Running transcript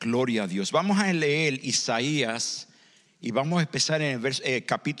Gloria a Dios. Vamos a leer Isaías y vamos a empezar en el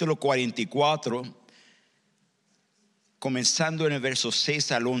capítulo 44, comenzando en el verso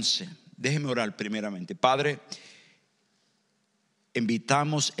 6 al 11. Déjeme orar primeramente. Padre,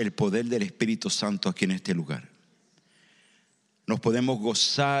 invitamos el poder del Espíritu Santo aquí en este lugar. Nos podemos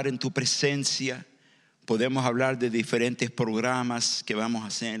gozar en tu presencia. Podemos hablar de diferentes programas que vamos a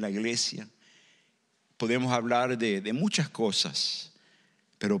hacer en la iglesia. Podemos hablar de muchas cosas.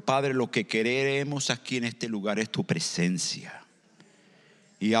 Pero Padre, lo que queremos aquí en este lugar es tu presencia.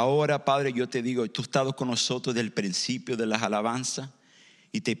 Y ahora, Padre, yo te digo, tú has estado con nosotros desde el principio de las alabanzas.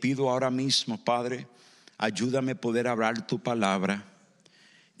 Y te pido ahora mismo, Padre, ayúdame a poder hablar tu palabra.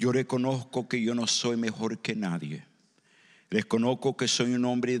 Yo reconozco que yo no soy mejor que nadie. Reconozco que soy un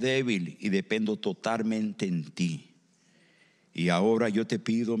hombre débil y dependo totalmente en ti. Y ahora yo te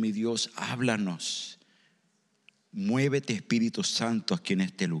pido, mi Dios, háblanos. Muévete, Espíritu Santo, aquí en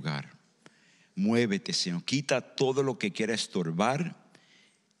este lugar. Muévete, Señor. Quita todo lo que quiera estorbar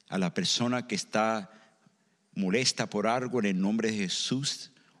a la persona que está molesta por algo. En el nombre de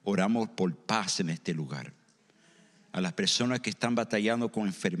Jesús, oramos por paz en este lugar. A las personas que están batallando con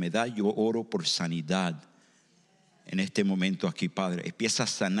enfermedad, yo oro por sanidad en este momento aquí, Padre. Empieza a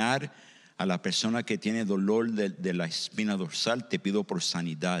sanar a la persona que tiene dolor de la espina dorsal. Te pido por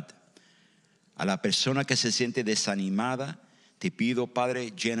sanidad. A la persona que se siente desanimada, te pido,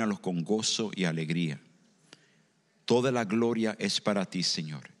 Padre, llénalos con gozo y alegría. Toda la gloria es para ti,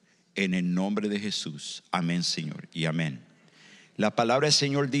 Señor. En el nombre de Jesús. Amén, Señor, y amén. La palabra del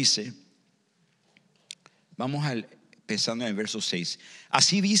Señor dice, vamos empezando en el verso 6.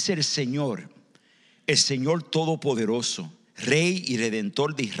 Así dice el Señor Todopoderoso, Rey y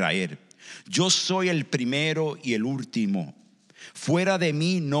Redentor de Israel. Yo soy el primero y el último. Fuera de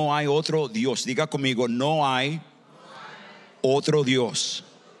mí no hay otro Dios. Diga conmigo, no hay otro Dios.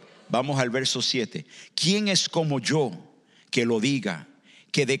 Vamos al verso 7. ¿Quién es como yo que lo diga,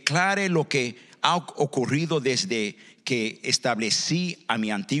 que declare lo que ha ocurrido desde que establecí a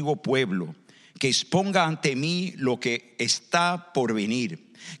mi antiguo pueblo, que exponga ante mí lo que está por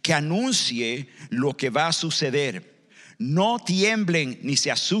venir, que anuncie lo que va a suceder? No tiemblen ni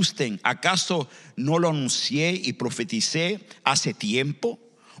se asusten. ¿Acaso no lo anuncié y profeticé hace tiempo?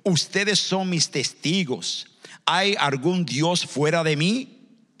 Ustedes son mis testigos. ¿Hay algún Dios fuera de mí?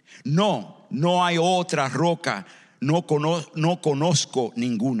 No hay otra roca. No conozco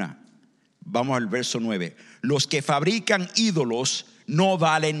ninguna. Vamos al verso 9. Los que fabrican ídolos no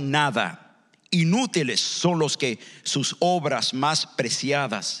valen nada. Inútiles son los que sus obras más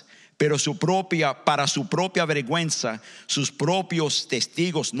preciadas. Pero para su propia vergüenza, sus propios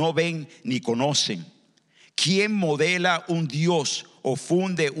testigos no ven ni conocen. ¿Quién modela un Dios o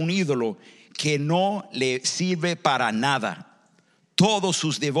funde un ídolo que no le sirve para nada? Todos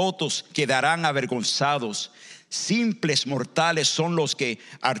sus devotos quedarán avergonzados. Simples mortales son los que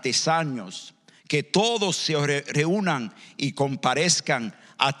artesanos, que todos se reúnan y comparezcan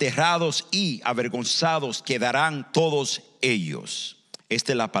aterrados y avergonzados quedarán todos ellos.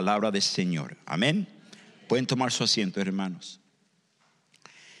 Esta es la palabra del Señor. Amén. Pueden tomar su asiento, hermanos.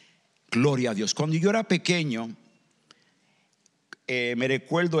 Gloria a Dios. Cuando yo era pequeño, me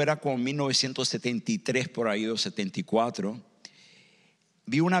recuerdo, era como 1973 por ahí, o 74.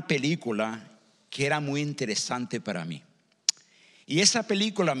 Vi una película que era muy interesante para mí. Y esa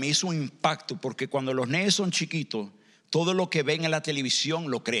película me hizo un impacto, porque cuando los nenes son chiquitos, todo lo que ven en la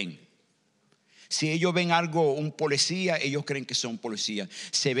televisión lo creen. Si ellos ven algo, un policía, ellos creen que son policías.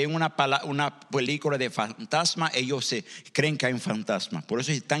 Si ven una película de fantasma, ellos creen que hay un fantasma. Por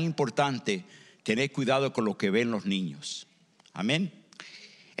eso es tan importante tener cuidado con lo que ven los niños. Amén.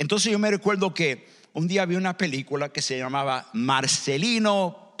 Entonces yo me recuerdo que un día vi una película que se llamaba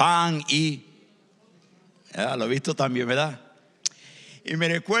Marcelino, Pan y... lo he visto también, ¿verdad? Y me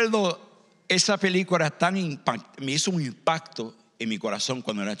recuerdo, esa película me hizo un impacto en mi corazón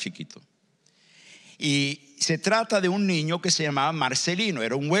cuando era chiquito. Y se trata de un niño que se llamaba Marcelino,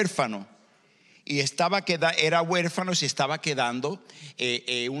 era un huérfano. Y era huérfano y se estaba quedando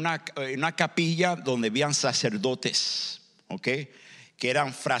en una capilla donde habían sacerdotes, ¿okay? Que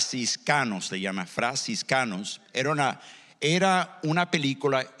eran franciscanos, se llama franciscanos. Era una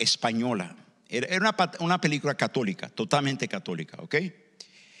película española. Era una película católica, totalmente católica, ¿ok?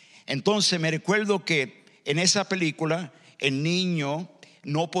 Entonces me recuerdo que en esa película el niño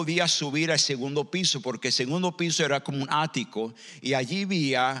no podía subir al segundo piso, porque el segundo piso era como un ático, y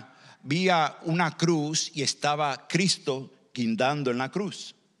allí había una cruz y estaba Cristo guindando en la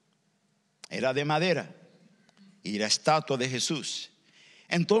cruz. Era de madera y la estatua de Jesús.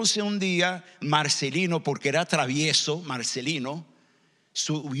 Entonces un día Marcelino, porque era travieso, Marcelino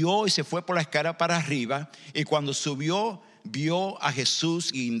subió y se fue por la escalera para arriba, y cuando subió vio a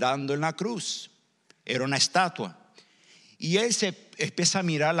Jesús guindando en la cruz. Era una estatua. Y él se empieza a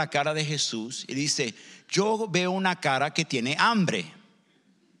mirar la cara de Jesús y dice: yo veo una cara que tiene hambre.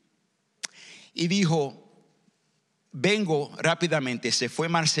 Y dijo: vengo rápidamente. Se fue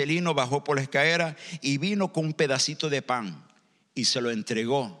Marcelino, bajó por la escalera y vino con un pedacito de pan y se lo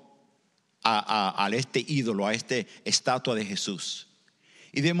entregó a este ídolo, a esta estatua de Jesús.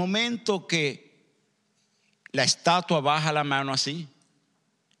 Y de momento que la estatua baja la mano así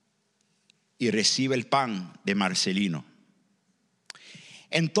y recibe el pan de Marcelino.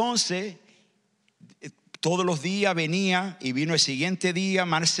 Entonces todos los días venía, y vino el siguiente día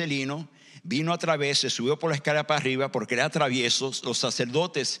Marcelino. Vino otra vez, se subió por la escalera para arriba porque era travieso. Los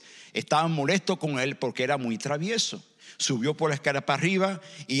sacerdotes estaban molestos con él porque era muy travieso. Subió por la escalera para arriba,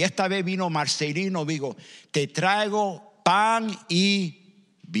 y esta vez vino Marcelino. Digo: te traigo pan y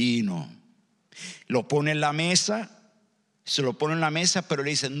vino. Lo pone en la mesa, se lo pone en la mesa, pero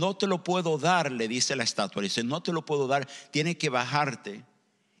le dice: no te lo puedo dar, le dice la estatua. Le dice: no te lo puedo dar, tienes que bajarte.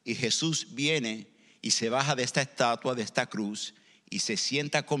 Y Jesús viene y se baja de esta estatua, de esta cruz, y se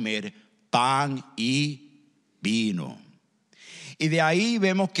sienta a comer pan y vino. Y de ahí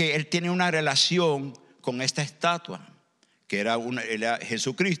vemos que él tiene una relación con esta estatua, que era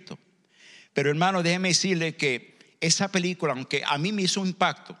Jesucristo. Pero hermano, déjeme decirle que esa película, aunque a mí me hizo un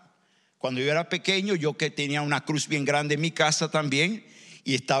impacto, cuando yo era pequeño, yo que tenía una cruz bien grande en mi casa también,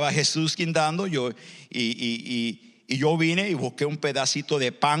 y estaba Jesús guindando, y yo vine y busqué un pedacito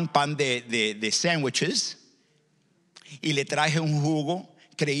de pan de sándwiches, y le traje un jugo,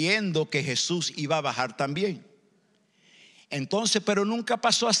 creyendo que Jesús iba a bajar también. Entonces, pero nunca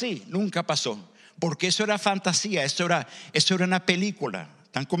pasó así, nunca pasó, porque eso era fantasía, eso era una película.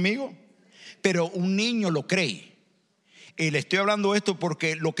 ¿Están conmigo? Pero un niño lo cree. Y le estoy hablando esto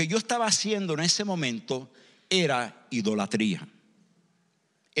porque lo que yo estaba haciendo en ese momento era idolatría.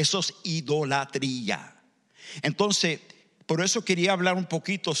 Eso es idolatría. Entonces, por eso quería hablar un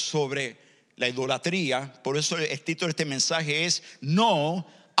poquito sobre la idolatría. Por eso el título de este mensaje es: no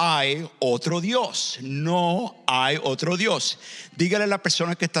hay otro Dios. No hay otro Dios. Dígale a la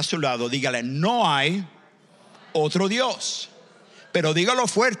persona que está a su lado, dígale: no hay otro Dios. Pero dígalo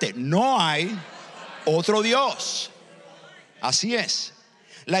fuerte: no hay otro Dios. Así es.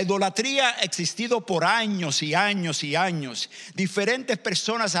 La idolatría ha existido por años y años y años. Diferentes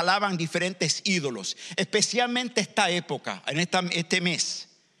personas alaban diferentes ídolos, especialmente esta época, en este mes.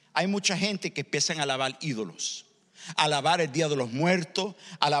 Hay mucha gente que empiezan a alabar ídolos, alabar el Día de los Muertos,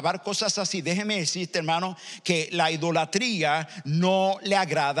 alabar cosas así. Déjeme decirte, hermano, que la idolatría no le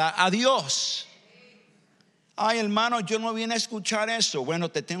agrada a Dios. Ay, hermano, yo no vine a escuchar eso. Bueno,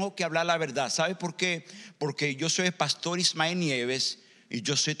 te tengo que hablar la verdad. ¿Sabe por qué? Porque yo soy el pastor Ismael Nieves, y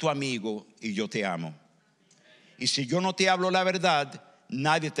yo soy tu amigo, y yo te amo. Y si yo no te hablo la verdad,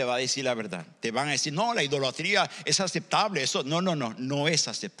 nadie te va a decir la verdad. Te van a decir: no, la idolatría es aceptable. Eso no es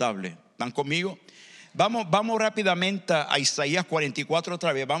aceptable. ¿Están conmigo? Vamos rápidamente a Isaías 44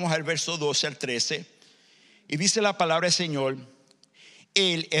 otra vez. Vamos al verso 12 al 13. Y dice la palabra del Señor: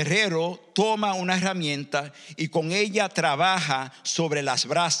 el herrero toma una herramienta y con ella trabaja sobre las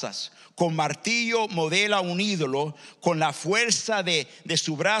brasas. Con martillo modela un ídolo, con la fuerza de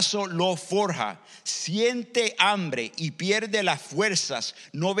su brazo lo forja. Siente hambre y pierde las fuerzas,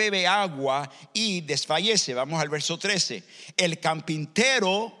 no bebe agua y desfallece. Vamos al verso 13. El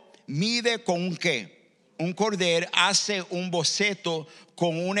carpintero mide con un ¿qué? Un cordel, hace un boceto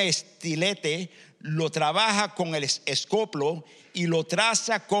con un estilete, lo trabaja con el escoplo y lo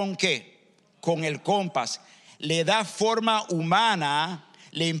traza con ¿qué? Con el compás. Le da forma humana,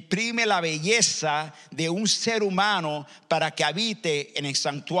 le imprime la belleza de un ser humano para que habite en el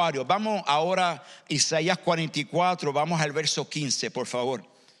santuario. Vamos ahora a Isaías 44, vamos al verso 15, por favor.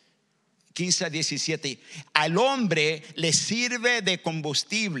 15 a 17. Al hombre le sirve de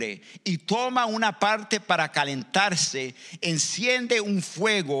combustible y toma una parte para calentarse, enciende un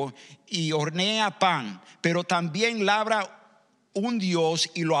fuego y hornea pan, pero también labra un dios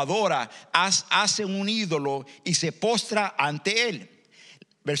y lo adora, hace un ídolo y se postra ante él.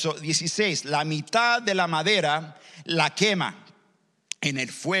 Verso 16. La mitad de la madera la quema en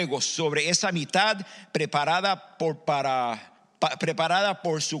el fuego, sobre esa mitad preparada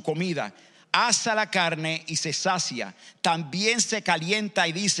por su comida. Asa la carne y se sacia. También se calienta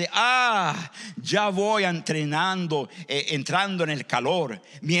y dice: ya voy entrando en el calor,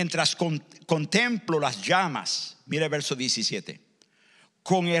 mientras contemplo las llamas. Mira el verso 17.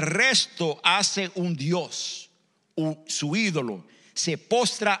 Con el resto hace un dios, su ídolo, se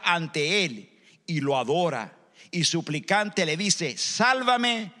postra ante él y lo adora, y suplicante le dice: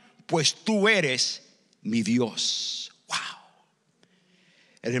 sálvame, pues tú eres mi Dios. Wow.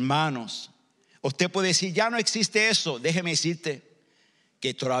 Hermanos, usted puede decir: ya no existe eso. Déjeme decirte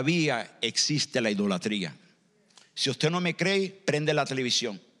que todavía existe la idolatría. Si usted no me cree, prende la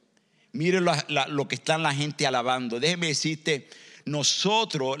televisión, mire lo que está la gente alabando. Déjeme decirte,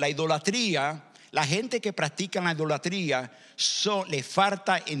 nosotros, la idolatría, la gente que practica la idolatría, le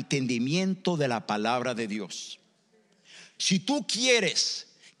falta entendimiento de la palabra de Dios. Si tú quieres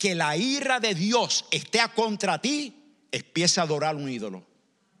que la ira de Dios esté contra ti, empieza a adorar un ídolo.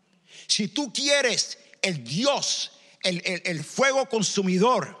 Si tú quieres el Dios, el fuego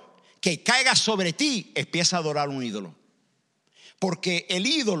consumidor que caiga sobre ti, empieza a adorar un ídolo. Porque el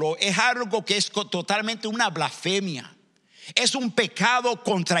ídolo es algo que es totalmente una blasfemia. Es un pecado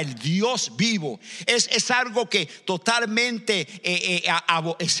contra el Dios vivo. Es algo que totalmente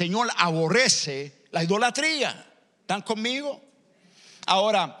el Señor aborrece, la idolatría. ¿Están conmigo?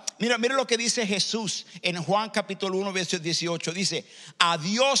 Ahora, mira lo que dice Jesús en Juan capítulo 1, verso 18. Dice: a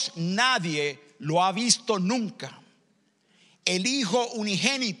Dios nadie lo ha visto nunca. El Hijo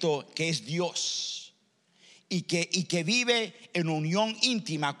unigénito, que es Dios y que vive en unión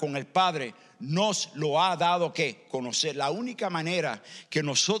íntima con el Padre, nos lo ha dado que conocer. La única manera que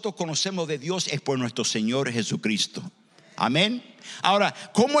nosotros conocemos de Dios es por nuestro Señor Jesucristo. Amén. Ahora,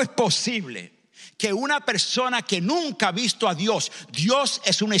 ¿cómo es posible que una persona que nunca ha visto a Dios, Dios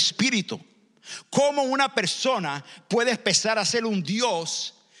es un espíritu, cómo una persona puede empezar a ser un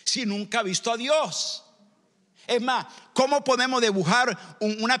Dios si nunca ha visto a Dios? Es más, ¿cómo podemos dibujar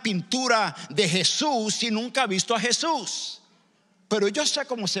una pintura de Jesús si nunca ha visto a Jesús? Pero yo sé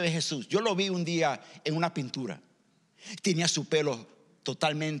cómo se ve Jesús. Yo lo vi un día en una pintura. Tenía su pelo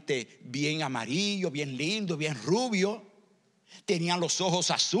totalmente bien amarillo, bien lindo, bien rubio. Tenía los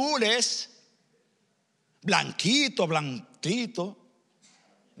ojos azules, blanquito.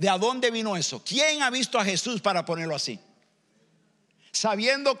 ¿De dónde vino eso? ¿Quién ha visto a Jesús para ponerlo así?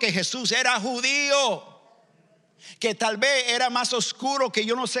 Sabiendo que Jesús era judío, que tal vez era más oscuro que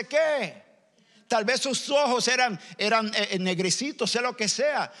yo no sé qué. Tal vez sus ojos eran negrecitos, sea lo que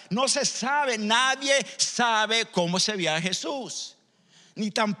sea. No se sabe, nadie sabe cómo se veía Jesús. Ni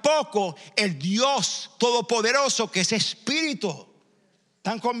tampoco el Dios todopoderoso, que es espíritu.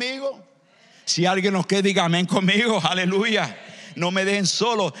 ¿Están conmigo? Si alguien nos quiere, diga amén conmigo. Aleluya. No me dejen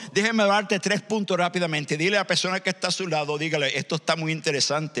solo. Déjenme darte 3 puntos rápidamente. Dile a la persona que está a su lado, dígale: esto está muy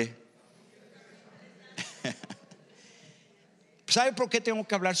interesante. ¿Sabe por qué tengo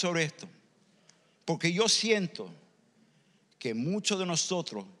que hablar sobre esto? Porque yo siento que muchos de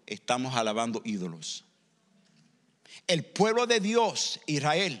nosotros estamos alabando ídolos. El pueblo de Dios,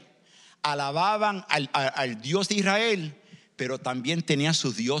 Israel, alababan al Dios de Israel, pero también tenían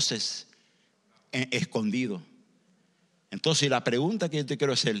sus dioses escondidos. Entonces la pregunta que yo te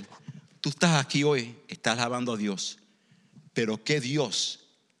quiero hacer: tú estás aquí hoy, estás alabando a Dios, pero ¿qué Dios,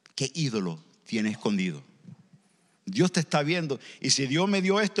 qué ídolo tiene escondido? Dios te está viendo, y si Dios me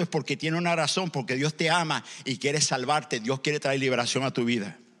dio esto es porque tiene una razón, porque Dios te ama y quiere salvarte. Dios quiere traer liberación a tu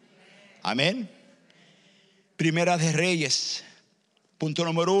vida. Amén. Primera de Reyes, punto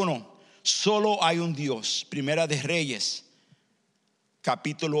número 1: solo hay un Dios. Primera de Reyes,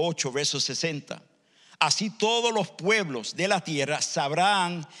 capítulo 8, verso 60. Así todos los pueblos de la tierra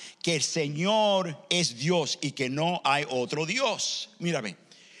sabrán que el Señor es Dios y que no hay otro Dios. Mírame,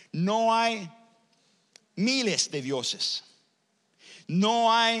 no hay miles de dioses.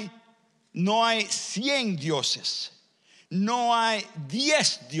 No hay 100 dioses. No hay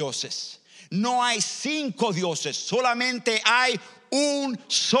 10 dioses. No hay 5 dioses. Solamente hay un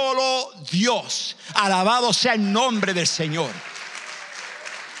solo Dios. Alabado sea el nombre del Señor.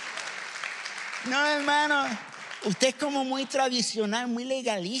 No, hermano, usted es como muy tradicional, muy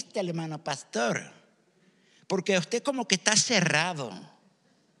legalista, hermano pastor, porque usted como que está cerrado.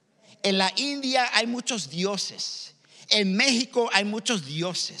 En la India hay muchos dioses. En México hay muchos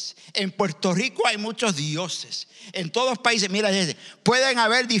dioses. En Puerto Rico hay muchos dioses. En todos los países, mira, pueden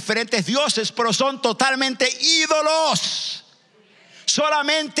haber diferentes dioses, pero son totalmente ídolos.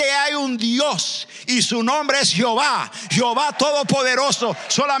 Solamente hay un Dios y su nombre es Jehová. Jehová todopoderoso.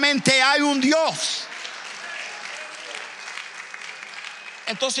 Solamente hay un Dios.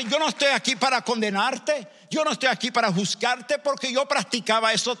 Entonces yo no estoy aquí para condenarte. Yo no estoy aquí para juzgarte, porque yo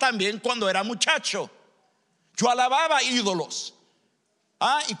practicaba eso también cuando era muchacho. Yo alababa ídolos.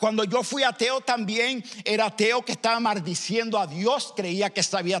 Y cuando yo fui ateo también era ateo, que estaba maldiciendo a Dios. Creía que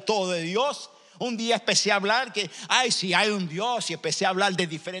sabía todo de Dios. Un día empecé a hablar que sí hay un Dios, y empecé a hablar de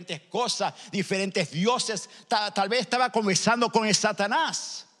diferentes cosas, diferentes dioses. Tal vez estaba conversando con el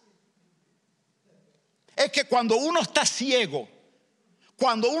Satanás. es que cuando uno está ciego,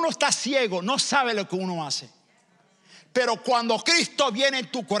 no sabe lo que uno hace. Pero cuando Cristo viene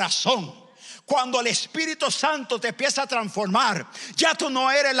en tu corazón, cuando el Espíritu Santo te empieza a transformar, ya tú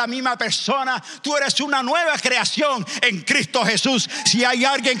no eres la misma persona. Tú eres una nueva creación en Cristo Jesús. Si hay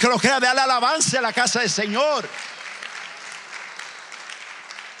alguien que lo crea, dale alabanza a la casa del Señor.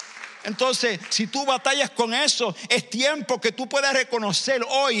 Entonces, si tú batallas con eso, es tiempo que tú puedas reconocer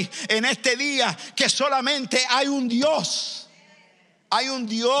hoy, en este día, que solamente hay un Dios. Hay un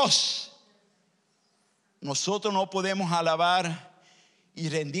Dios. Nosotros no podemos alabar y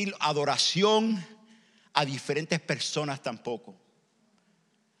rendir adoración a diferentes personas tampoco.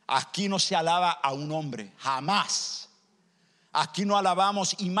 Aquí no se alaba a un hombre, jamás. Aquí no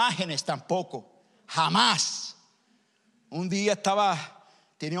alabamos imágenes tampoco, jamás. Un día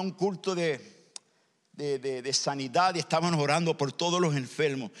tenía un culto de sanidad y estaban orando por todos los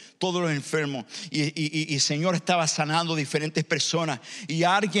enfermos. Y el Señor estaba sanando diferentes personas. Y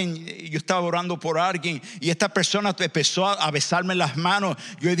yo estaba orando por alguien y esta persona empezó a besarme las manos.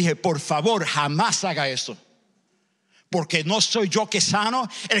 Yo dije, por favor, jamás haga eso. Porque no soy yo que sano,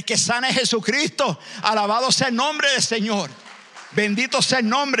 el que sana es Jesucristo. Alabado sea el nombre del Señor. Bendito sea el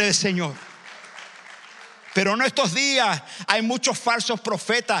nombre del Señor. Pero en estos días hay muchos falsos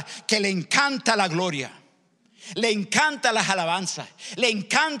profetas que le encanta la gloria, le encanta las alabanzas, le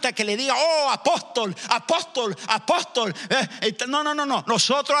encanta que le diga, oh, apóstol, apóstol, apóstol. No.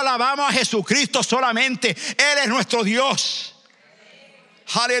 Nosotros alabamos a Jesucristo solamente. Él es nuestro Dios.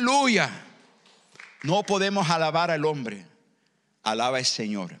 Aleluya. No podemos alabar al hombre. Alaba al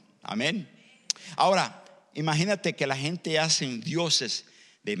Señor. Amén. Ahora, imagínate que la gente hace dioses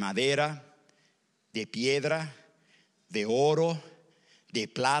de madera, de piedra, de oro, de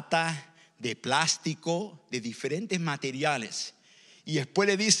plata, de plástico, de diferentes materiales. Y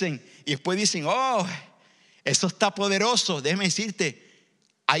después dicen, oh, eso está poderoso. Déjame decirte,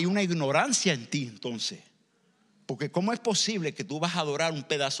 hay una ignorancia en ti entonces. Porque ¿cómo es posible que tú vas a adorar un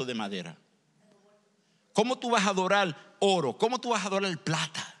pedazo de madera? ¿Cómo tú vas a adorar oro? ¿Cómo tú vas a adorar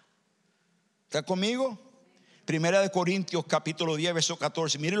plata? ¿Está conmigo? Primera de Corintios capítulo 10 verso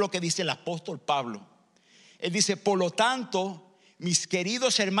 14. Miren lo que dice el apóstol Pablo. Él dice, por lo tanto, mis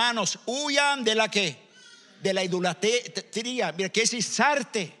queridos hermanos, huyan de la ¿qué? De la idolatría. Mira, ¿qué es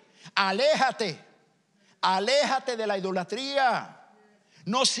izarte? Aléjate de la idolatría.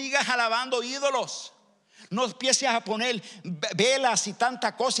 No sigas alabando ídolos. No empieces a poner velas y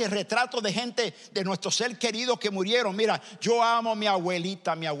tanta cosa y retratos de gente de nuestro ser querido que murieron. Mira, yo amo a mi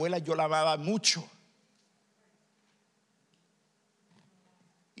abuelita. Mi abuela yo la amaba mucho.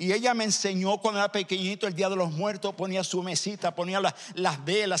 Y ella me enseñó cuando era pequeñito, el día de los muertos, ponía su mesita, ponía las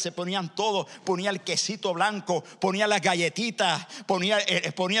velas, se ponían todo, ponía el quesito blanco, ponía las galletitas,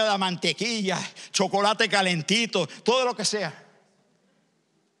 ponía la mantequilla, chocolate calentito, todo lo que sea.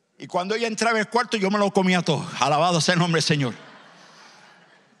 Y cuando ella entraba al cuarto, yo me lo comía todo. Alabado sea el nombre del Señor.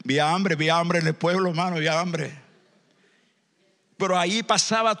 Había hambre en el pueblo, hermano, había hambre. Pero ahí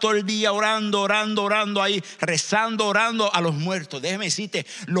pasaba todo el día orando ahí, rezando, orando a los muertos. Déjeme decirte,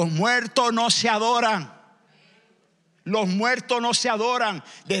 los muertos no se adoran. Los muertos no se adoran.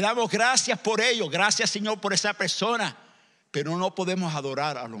 Les damos gracias por ellos. Gracias, Señor, por esa persona. Pero no podemos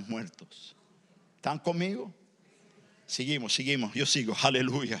adorar a los muertos. ¿Están conmigo? Seguimos. Yo sigo.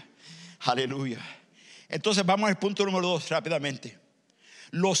 Aleluya. Entonces vamos al punto número 2 rápidamente.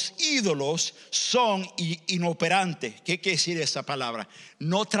 Los ídolos son inoperantes. ¿Qué quiere decir esa palabra?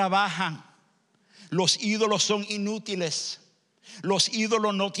 No trabajan. Los ídolos son inútiles. Los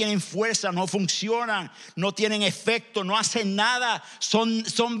ídolos no tienen fuerza, no funcionan, no tienen efecto, no hacen nada. Son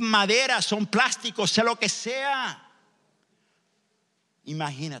madera, son plásticos, sea lo que sea.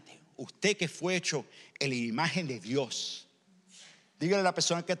 Imagínate, usted que fue hecho en la imagen de Dios. Dígale a la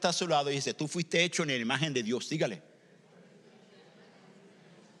persona que está a su lado y dice, tú fuiste hecho en la imagen de Dios. Dígale.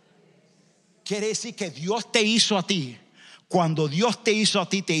 Quiere decir que Dios te hizo a ti. Cuando Dios te hizo a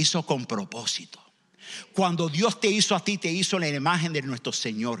ti, te hizo con propósito. Cuando Dios te hizo a ti, te hizo en la imagen de nuestro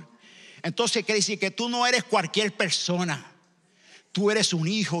Señor. Entonces quiere decir que tú no eres cualquier persona. Tú eres un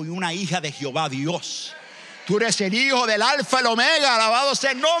hijo y una hija de Jehová Dios. Tú eres el hijo del Alfa y el Omega. Alabado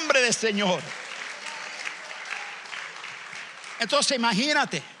sea el nombre del Señor. Entonces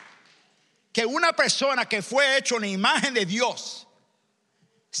imagínate que una persona que fue hecho en la imagen de Dios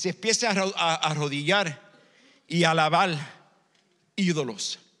se empieza a arrodillar y a alabar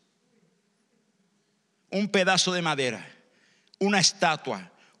ídolos. Un pedazo de madera, una estatua,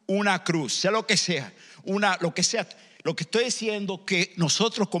 una cruz, sea lo que sea, lo que sea. Lo que estoy diciendo que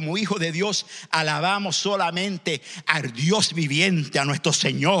nosotros como hijos de Dios alabamos solamente al Dios viviente, a nuestro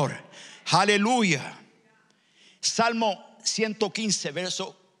Señor. Aleluya. Salmo 115,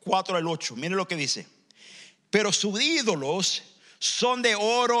 verso 4 al 8. Miren lo que dice. Pero sus ídolos son de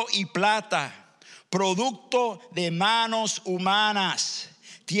oro y plata, producto de manos humanas.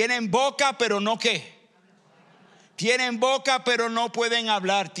 Tienen boca, pero no ¿qué? Tienen boca, pero no pueden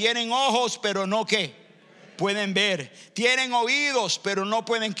hablar. Tienen ojos, pero no ¿qué? Pueden ver. Tienen oídos, pero no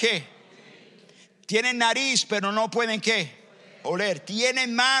pueden ¿qué? Tienen nariz, pero no pueden ¿qué? Oler.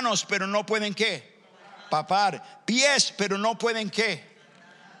 Tienen manos, pero no pueden ¿qué? Papar. Pies, pero no pueden ¿qué?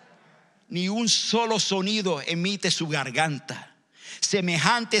 Ni un solo sonido emite su garganta.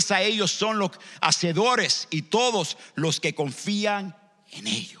 Semejantes a ellos son los hacedores y todos los que confían en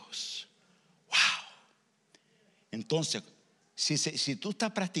ellos. Wow. Entonces, si tú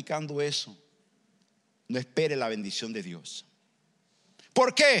estás practicando eso, no espere la bendición de Dios.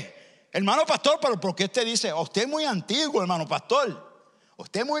 ¿Por qué? Hermano pastor, pero ¿por qué usted dice? Usted es muy antiguo, hermano pastor.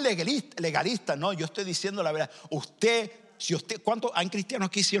 Usted es muy legalista. No, yo estoy diciendo la verdad. ¿Cuántos hay cristianos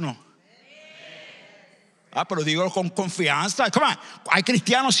aquí, sí o no? Pero digo con confianza. Come on. ¿Hay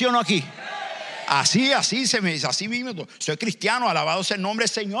cristianos, sí o no aquí? Así mismo. Soy cristiano, alabado sea el nombre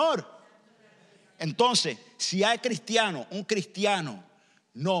del Señor. Entonces, si hay cristiano, un cristiano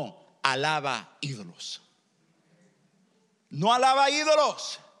no alaba ídolos. No alaba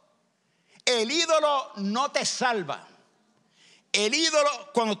ídolos. El ídolo no te salva. El ídolo,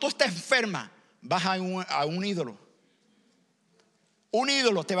 cuando tú estás enferma, vas a un ídolo. ¿Un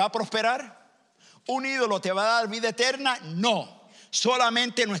ídolo te va a prosperar? ¿Un ídolo te va a dar vida eterna? No,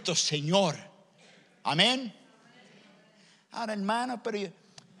 solamente nuestro Señor. Amén. Ahora, hermano, pero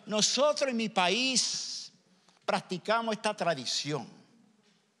nosotros en mi país practicamos esta tradición.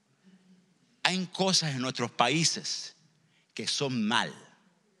 Hay cosas en nuestros países que son mal.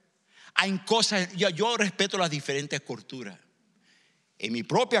 Hay cosas, yo respeto las diferentes culturas. En mi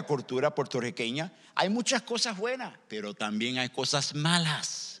propia cultura puertorriqueña hay muchas cosas buenas, pero también hay cosas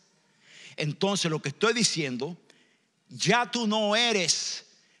malas. Entonces lo que estoy diciendo, ya tú no eres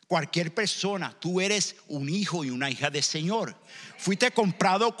cualquier persona, tú eres un hijo y una hija del Señor. Fuiste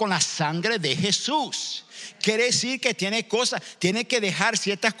comprado con la sangre de Jesús. Quiere decir que tiene que dejar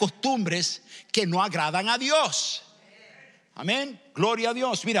ciertas costumbres que no agradan a Dios. Amén, gloria a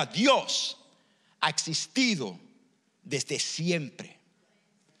Dios. Mira, Dios ha existido desde siempre.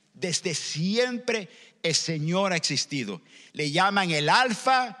 Desde siempre el Señor ha existido. Le llaman el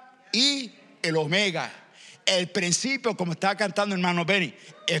Alfa y el Omega, el principio, como estaba cantando hermano Benny,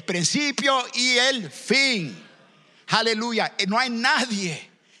 el principio y el fin. Aleluya. No hay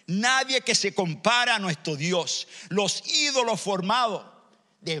nadie que se compara a nuestro Dios. Los ídolos formados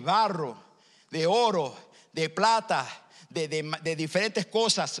de barro, de oro, de plata, de diferentes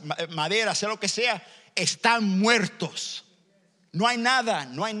cosas, madera, sea lo que sea, están muertos. No hay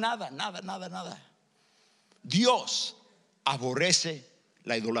nada. Dios aborrece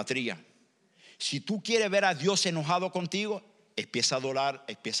la idolatría. Si tú quieres ver a Dios enojado contigo, empieza a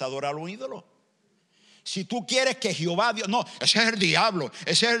adorar un ídolo. Si tú quieres que Jehová Dios, no, ese es el diablo.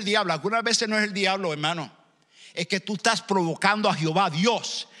 Algunas veces no es el diablo, hermano. Es que tú estás provocando a Jehová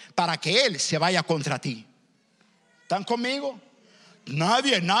Dios para que Él se vaya contra ti. ¿Están conmigo?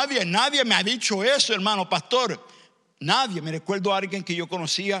 Nadie me ha dicho eso, hermano pastor. Nadie. Me recuerdo a alguien que yo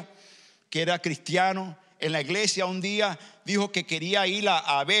conocía que era cristiano. En la iglesia un día dijo que quería ir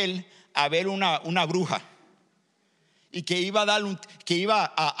a ver una bruja y que iba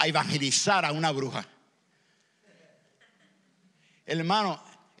a evangelizar a una bruja. El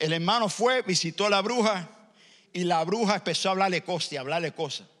hermano fue, visitó a la bruja y la bruja empezó a hablarle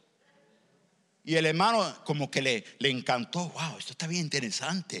cosas. Y el hermano como que le encantó. Wow, esto está bien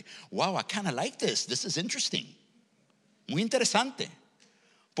interesante. Wow, I kind of like this. This is interesting. Muy interesante.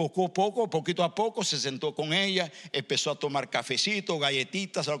 Poquito a poco se sentó con ella, empezó a tomar cafecito,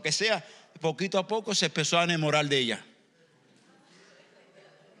 galletitas, lo que sea. Poquito a poco se empezó a enamorar de ella.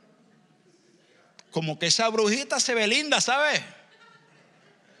 Como que esa brujita se ve linda, ¿sabes?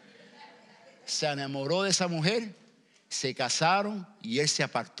 Se enamoró de esa mujer, se casaron y él se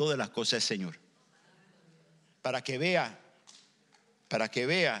apartó de las cosas del Señor. Para que vea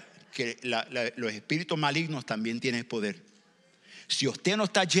que los espíritus malignos también tienen poder. Si usted no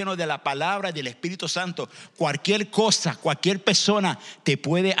está lleno de la palabra y del Espíritu Santo, cualquier cosa, cualquier persona te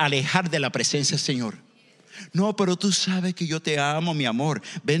puede alejar de la presencia del Señor. No, pero tú sabes que yo te amo, mi amor.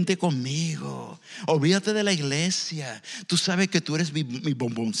 Vente conmigo. Olvídate de la iglesia. Tú sabes que tú eres mi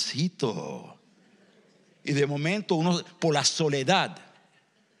bomboncito. Y de momento uno, por la soledad,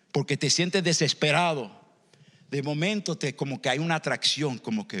 porque te sientes desesperado, de momento como que hay una atracción,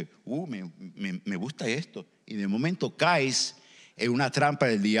 como que me gusta esto. Y de momento caes es una trampa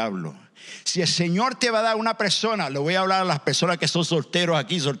del diablo. Si el Señor te va a dar una persona, le voy a hablar a las personas que son solteros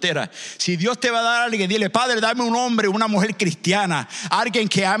aquí, solteras. Si Dios te va a dar a alguien, dile: Padre, dame un hombre, una mujer cristiana, alguien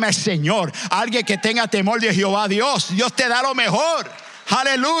que ame al Señor, alguien que tenga temor de Jehová. Dios te da lo mejor.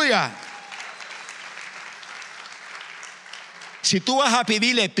 Aleluya. Si tú vas a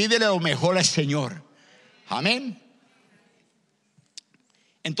pedirle, pídele lo mejor al Señor. Amén.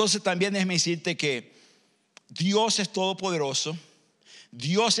 Entonces también déjame decirte que Dios es todopoderoso,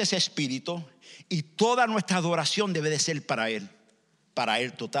 Dios es espíritu, y toda nuestra adoración debe de ser para Él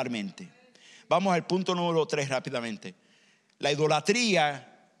totalmente. Vamos al punto número 3 rápidamente. La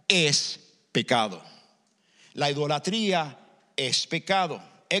idolatría es pecado. La idolatría es pecado.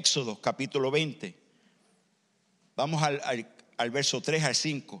 Éxodo capítulo 20. Vamos al verso 3 al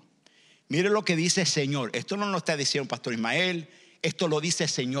 5. Mire lo que dice el Señor. Esto no lo está diciendo Pastor Ismael, esto lo dice el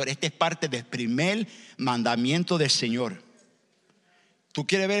Señor. Este es parte del primer mandamiento del Señor. ¿Tú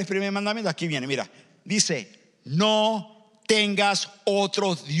quieres ver el primer mandamiento? Aquí viene, mira. Dice: no tengas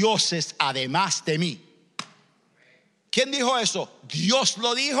otros dioses además de mí. ¿Quién dijo eso? Dios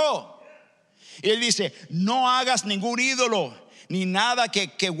lo dijo. Y Él dice: no hagas ningún ídolo, ni nada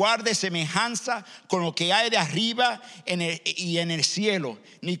que guarde semejanza con lo que hay de arriba y en el cielo,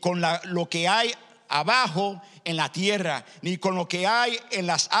 ni con lo que hay abajo en la tierra, ni con lo que hay en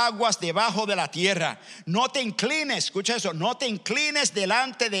las aguas debajo de la tierra. No te inclines, escucha eso, no te inclines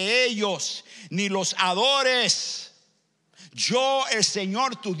delante de ellos, ni los adores. Yo, el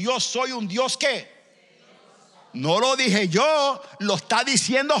Señor tu Dios, soy un Dios que no lo dije yo, lo está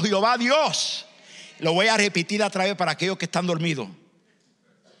diciendo Jehová Dios. Lo voy a repetir otra vez para aquellos que están dormidos.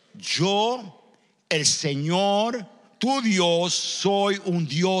 Yo, el Señor tu Dios, soy un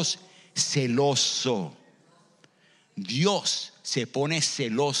Dios celoso. Dios se pone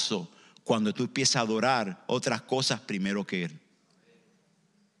celoso cuando tú empiezas a adorar otras cosas primero que Él.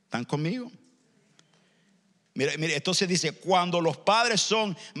 ¿Están conmigo? Mire, entonces dice: cuando los padres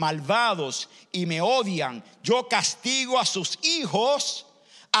son malvados y me odian, yo castigo a sus hijos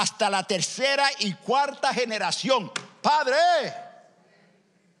hasta la tercera y cuarta generación. Padre,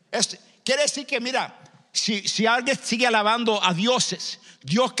 quiere decir que, mira, si alguien sigue alabando a dioses,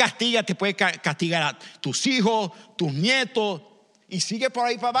 Dios castiga, te puede castigar a tus hijos, tus nietos, y sigue por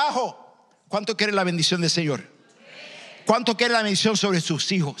ahí para abajo. ¿Cuánto quiere la bendición del Señor? ¿Cuánto quiere la bendición sobre sus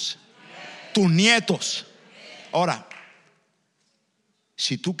hijos, tus nietos? Ahora,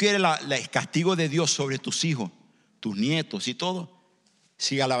 si tú quieres el castigo de Dios sobre tus hijos, tus nietos y todo,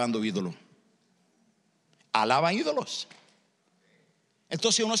 sigue alabando ídolos. Alaba ídolos.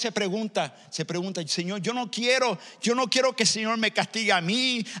 Entonces uno se pregunta, Señor, yo no quiero que el Señor me castigue a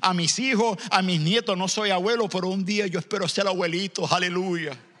mí, a mis hijos, a mis nietos. No soy abuelo, pero un día yo espero ser abuelito.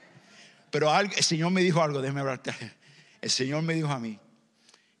 Aleluya. Pero el Señor me dijo algo, déjame hablarte. El Señor me dijo a mí,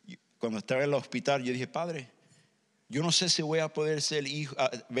 cuando estaba en el hospital, yo dije: Padre, yo no sé si voy a poder ser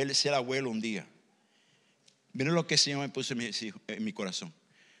abuelo un día. Miren lo que el Señor me puso en mi corazón.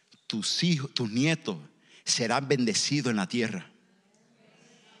 Tus hijos, tus nietos serán bendecidos en la tierra.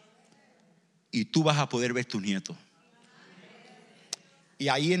 Y tú vas a poder ver tus nietos. Y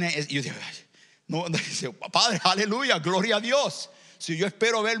ahí yo dije: no, Padre, aleluya, gloria a Dios. Si yo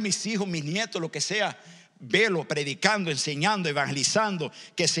espero ver mis hijos, mis nietos, lo que sea, verlo predicando, enseñando, evangelizando,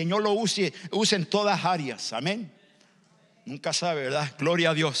 que el Señor lo use en todas áreas. Amén. Nunca sabe, ¿verdad?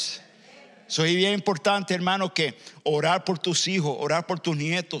 Gloria a Dios. Soy bien importante, hermano, que orar por tus hijos, orar por tus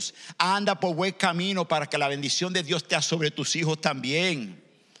nietos. Anda por buen camino para que la bendición de Dios esté sobre tus hijos también.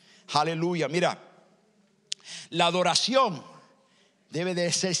 Aleluya. Mira, la adoración debe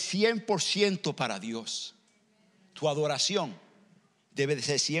de ser 100% para Dios. Tu adoración debe de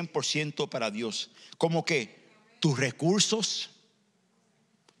ser 100% para Dios. Como que tus recursos,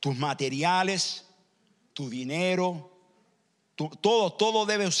 tus materiales, tu dinero, todo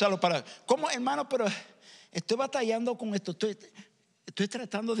debe usarlo para. ¿Cómo, hermano? Pero estoy batallando con esto. Estoy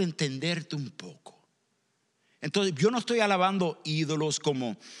tratando de entenderte un poco. Entonces yo no estoy alabando ídolos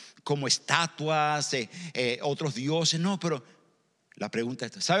como estatuas, otros dioses. No, pero la pregunta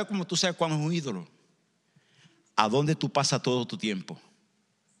es: ¿sabe cómo tú sabes cuándo es un ídolo? ¿A dónde tú pasas todo tu tiempo?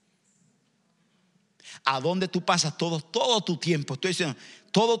 ¿A dónde tú pasas todo tu tiempo? Estoy diciendo,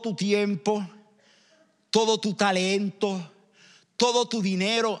 todo tu tiempo, todo tu talento, todo tu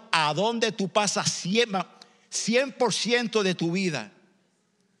dinero. ¿A dónde tú pasas 100% de tu vida?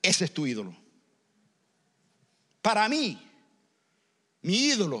 Ese es tu ídolo. Para mí, mi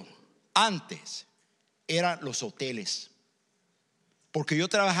ídolo antes eran los hoteles. Porque yo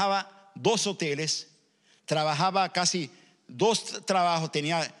trabajaba 2 hoteles, trabajaba casi 2 trabajos,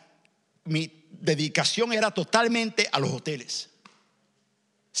 mi dedicación era totalmente a los hoteles.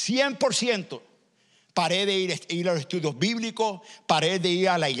 100%. Paré de ir a los estudios bíblicos, paré de ir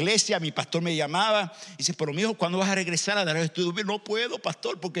a la iglesia. Mi pastor me llamaba y dice, pero mi hijo, ¿cuándo vas a regresar a dar los estudios bíblicos? No puedo,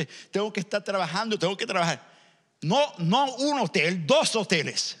 pastor, porque tengo que estar trabajando, tengo que trabajar. No un hotel, 2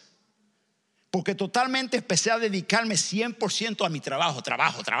 hoteles. Porque totalmente empecé a dedicarme 100% a mi trabajo.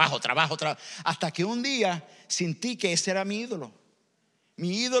 Hasta que un día sentí que ese era mi ídolo.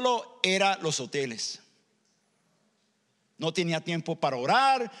 Mi ídolo era los hoteles. No tenía tiempo para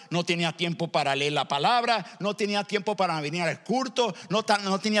orar, no tenía tiempo para leer la palabra, no tenía tiempo para venir al culto,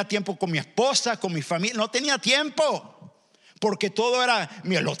 no tenía tiempo con mi esposa, con mi familia, no tenía tiempo. Porque todo era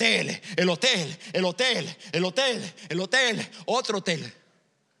el hotel, otro hotel.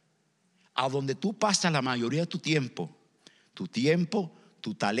 A donde tú pasas la mayoría de tu tiempo, tu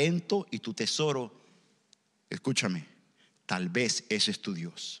talento y tu tesoro, escúchame, tal vez ese es tu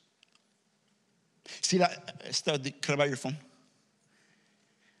Dios. Si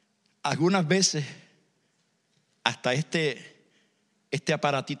algunas veces hasta este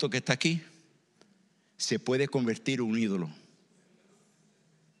aparatito que está aquí se puede convertir en un ídolo.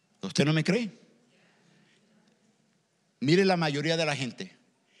 ¿Usted no me cree? Mire la mayoría de la gente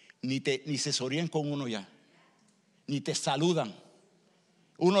ni se sonríen con uno ya, ni te saludan.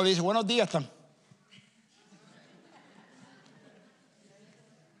 Uno le dice buenos días, Tam.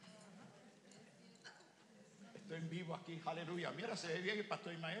 Estoy en vivo aquí, aleluya. Mira, se ve bien el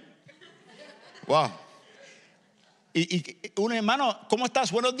pastor Ismael. Wow. Y un hermano, ¿cómo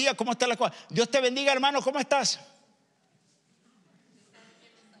estás? Buenos días, ¿cómo está la cosa? Dios te bendiga, hermano, ¿cómo estás?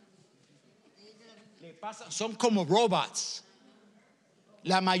 Le pasa, son como robots.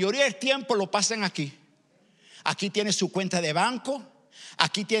 La mayoría del tiempo lo pasan aquí. Aquí tiene su cuenta de banco.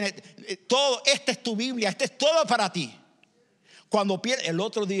 Aquí tiene todo. Esta es tu Biblia. Este es todo para ti. Cuando pierde, el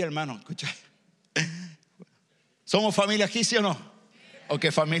otro día, hermano, escucha. ¿Somos familia aquí, sí o no?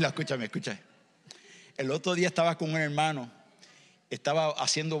 Ok, familia, escúchame. El otro día estaba con un hermano. Estaba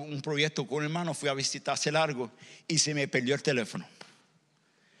haciendo un proyecto con un hermano. Fui a visitar hace largo y se me perdió el teléfono.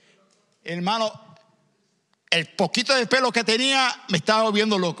 Hermano, el poquito de pelo que tenía me estaba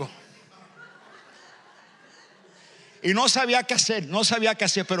volviendo loco. Y no sabía qué hacer,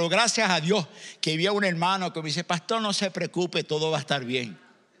 pero gracias a Dios que había un hermano que me dice, pastor, no se preocupe, todo va a estar bien.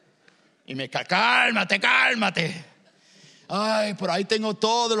 Y me dice, cálmate. Ay, por ahí tengo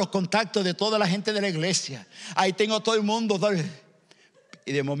todos los contactos de toda la gente de la iglesia. Ahí tengo todo el mundo.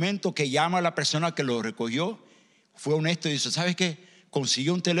 Y de momento que llama a la persona que lo recogió, fue honesto y dice, ¿sabes qué?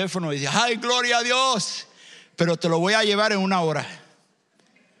 Consiguió un teléfono y dice, ay, gloria a Dios, pero te lo voy a llevar en 1 hora.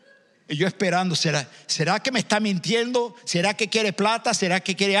 Y yo esperando, ¿será que me está mintiendo? ¿Será que quiere plata? ¿Será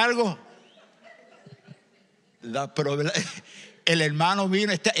que quiere algo? Pero el hermano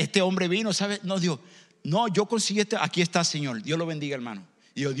vino, este hombre vino, ¿sabes? No, Dios, no, yo conseguí aquí está, Señor. Dios lo bendiga, hermano.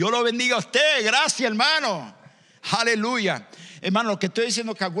 Y yo, Dios lo bendiga a usted, gracias, hermano. Aleluya. Hermano, lo que estoy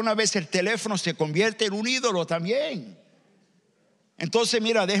diciendo es que alguna vez el teléfono se convierte en un ídolo también. Entonces,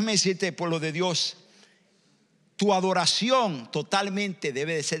 mira, déjeme decirte, pueblo de Dios, tu adoración totalmente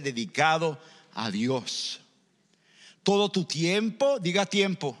debe de ser dedicado a Dios. Todo tu tiempo, diga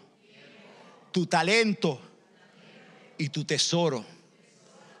tiempo, tu talento y tu tesoro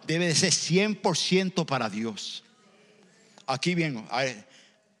debe de ser 100% para Dios. Aquí vengo. A ver,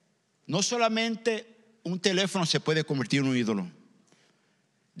 no solamente un teléfono se puede convertir en un ídolo.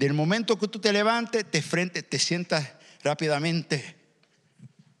 Del momento que tú te levantes, te sientas rápidamente.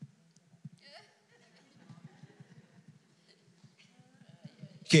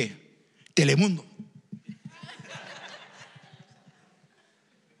 ¿Qué? Telemundo,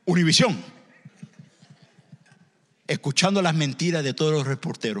 Univisión, escuchando las mentiras de todos los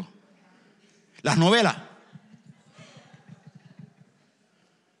reporteros, las novelas,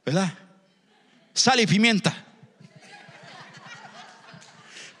 ¿verdad? Sal y pimienta,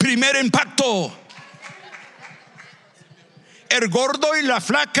 Primer Impacto, el gordo y la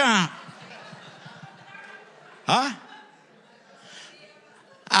flaca. ¿Ah?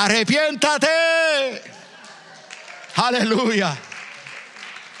 Arrepiéntate. Aleluya.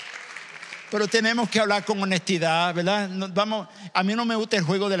 Pero tenemos que hablar con honestidad, ¿verdad? A mí no me gusta el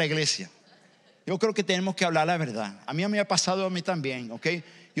juego de la iglesia. Yo creo que tenemos que hablar la verdad. A mí me ha pasado a mí también, ¿ok?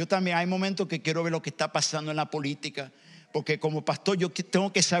 Yo también hay momentos que quiero ver lo que está pasando en la política, porque como pastor yo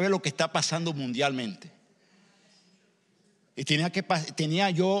tengo que saber lo que está pasando mundialmente. Y tenía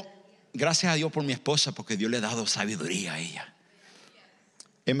yo, gracias a Dios por mi esposa, porque Dios le ha dado sabiduría a ella.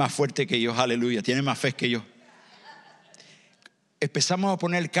 Es más fuerte que yo, aleluya, tiene más fe que yo. Empezamos a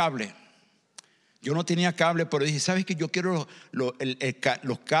poner el cable. Yo no tenía cable, pero dije, ¿sabes qué? Yo quiero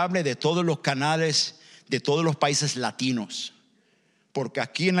los cables de todos los canales de todos los países latinos, Porque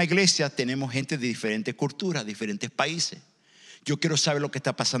aquí en la iglesia tenemos gente de diferentes culturas, diferentes países. Yo quiero saber lo que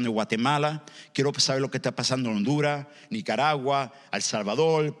está pasando en Guatemala, quiero saber lo que está pasando en Honduras, Nicaragua, El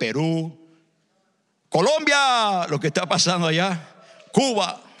Salvador, Perú, Colombia, lo que está pasando allá,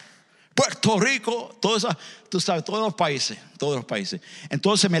 Cuba, Puerto Rico, todo eso, tú sabes, todos los países.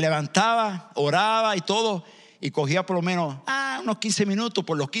 Entonces me levantaba, oraba y todo, y cogía por lo menos unos 15 minutos.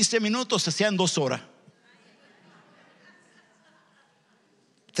 Por los 15 minutos se hacían 2 horas.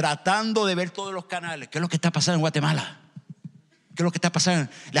 Tratando de ver todos los canales. ¿Qué es lo que está pasando en Guatemala? ¿Qué es lo que está pasando en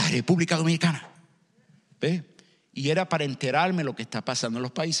la República Dominicana? ¿Ve? Y era para enterarme de lo que está pasando en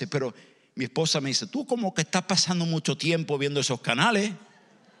los países. Pero mi esposa me dice: tú como que estás pasando mucho tiempo viendo esos canales.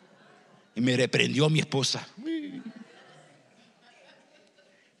 Y me reprendió mi esposa.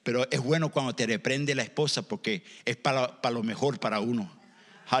 Pero es bueno cuando te reprende la esposa, porque es para lo mejor para uno.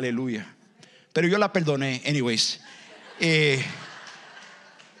 Aleluya. Pero yo la perdoné, anyways.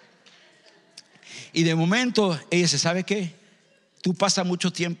 Y de momento ella dice: ¿sabe qué? Tú pasas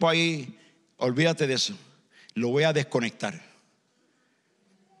mucho tiempo ahí, olvídate de eso, lo voy a desconectar.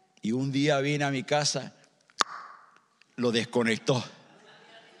 Y un día vine a mi casa, lo desconectó.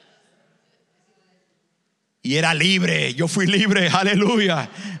 Y era libre, yo fui libre, aleluya.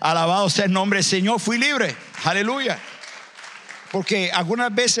 Alabado sea el nombre del Señor, fui libre, aleluya. Porque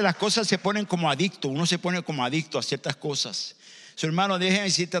algunas veces las cosas se ponen como adicto, uno se pone como adicto a ciertas cosas. Su hermano, déjeme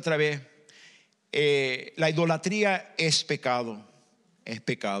decirte otra vez, la idolatría es pecado,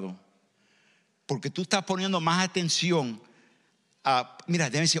 porque tú estás poniendo más atención a, mira,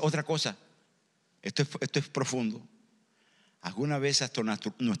 déjame decir otra cosa, esto es profundo. Algunas veces hasta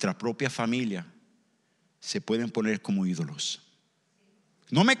nuestra propia familia se pueden poner como ídolos.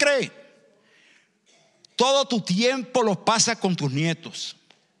 ¿No me cree? Todo tu tiempo lo pasas con tus nietos.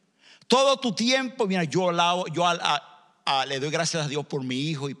 Todo tu tiempo, mira, yo le doy gracias a Dios por mi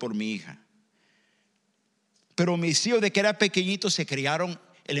hijo y por mi hija. Pero mis hijos, de que era pequeñito, se criaron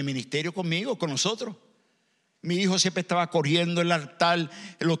en el ministerio conmigo, con nosotros. Mi hijo siempre estaba corriendo el altar,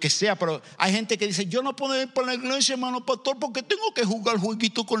 lo que sea. Pero hay gente que dice: yo no puedo ir por la iglesia, hermano pastor, porque tengo que jugar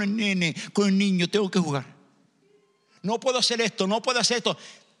jueguito con el nene, con el niño, tengo que jugar. No puedo hacer esto, no puedo hacer esto.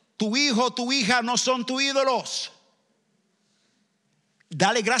 Tu hijo, tu hija no son tus ídolos.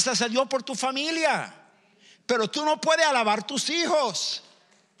 Dale gracias a Dios por tu familia. Pero tú no puedes alabar tus hijos,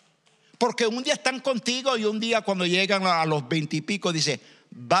 porque un día están contigo y un día cuando llegan a los 20 y pico dice: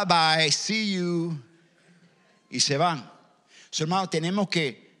 bye bye, see you, y se van. So, hermano, tenemos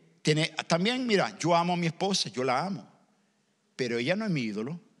que tener, también mira, yo amo a mi esposa, yo la amo, pero ella no es mi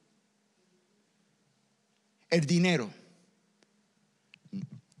ídolo. El dinero.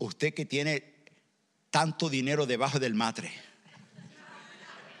 Usted que tiene tanto dinero debajo del matre,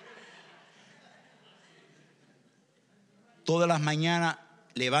 todas las mañanas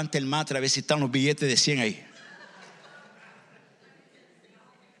levanta el matre a ver si están los billetes de 100 ahí.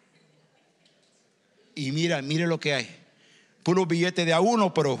 Y mire lo que hay. Puros billetes de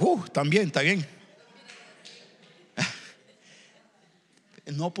A1, pero también, está bien.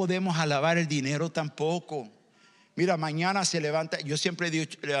 No podemos alabar el dinero tampoco. Mira, mañana se levanta, yo siempre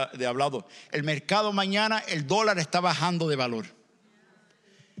he hablado, el mercado mañana, el dólar está bajando de valor.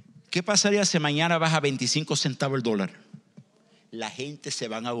 ¿Qué pasaría si mañana baja 25 centavos el dólar? La gente se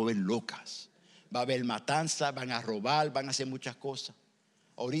van a volver locas. Va a haber matanza, van a robar, van a hacer muchas cosas.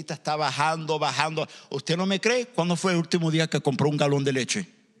 Ahorita está bajando. ¿Usted no me cree? ¿Cuándo fue el último día que compró un galón de leche?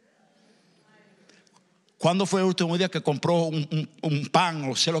 ¿Cuándo fue el último día que compró un pan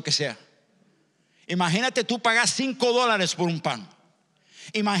o sea lo que sea? Imagínate tú pagar $5 por un pan.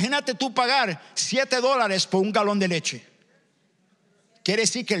 Imagínate tú pagar $7 por un galón de leche. Quiere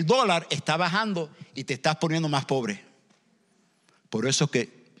decir que el dólar está bajando y te estás poniendo más pobre. Por eso que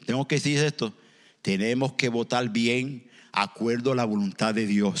tengo que decir esto: tenemos que votar bien, acuerdo a la voluntad de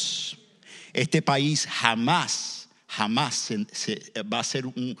Dios. Este país jamás va a ser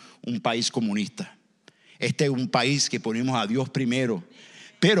un país comunista. Este es un país que ponemos a Dios primero.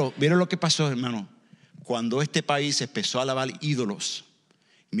 Pero mira lo que pasó, hermano. Cuando este país empezó a alabar ídolos,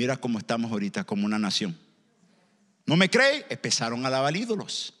 mira cómo estamos ahorita como una nación. ¿No me cree? Empezaron a alabar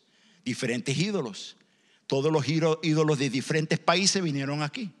ídolos, diferentes ídolos. Todos los ídolos de diferentes países vinieron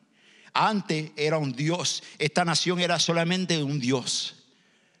aquí. Antes era un Dios. Esta nación era solamente un Dios,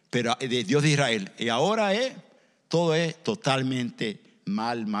 pero de Dios de Israel. Y ahora todo es totalmente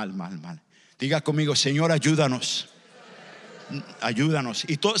mal. Diga conmigo: Señor, ayúdanos. Ayúdanos.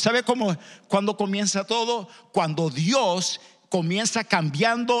 Y ¿sabe cómo? Cuando comienza todo, cuando Dios comienza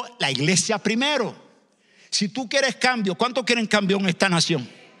cambiando la iglesia primero. Si tú quieres cambio, ¿cuántos quieren cambio en esta nación?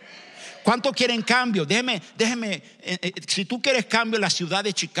 ¿Cuántos quieren cambio? Déjeme, si tú quieres cambio en la ciudad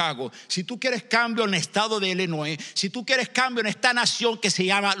de Chicago, si tú quieres cambio en el estado de Illinois, si tú quieres cambio en esta nación que se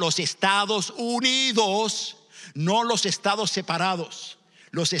llama los Estados Unidos, no los estados separados.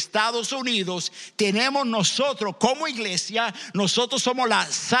 Los Estados Unidos, tenemos nosotros como iglesia, nosotros somos la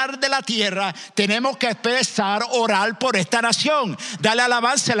sal de la tierra, tenemos que empezar a orar por esta nación. Dale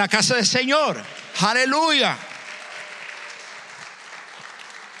alabanza a la casa del Señor. Aleluya.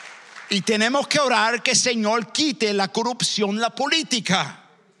 Y tenemos que orar que el Señor quite la corrupción, la política.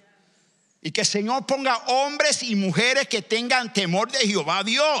 Y que el Señor ponga hombres y mujeres que tengan temor de Jehová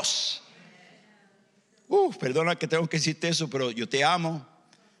Dios. Perdona que tengo que decirte eso, pero yo te amo.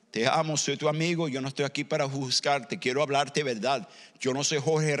 Te amo, soy tu amigo. Yo no estoy aquí para juzgarte, quiero hablarte verdad. Yo no soy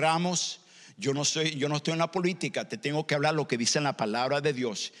Jorge Ramos. Yo no estoy en la política. Te tengo que hablar lo que dice en la palabra de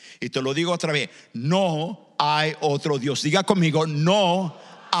Dios. Y te lo digo otra vez: no hay otro Dios. Diga conmigo: no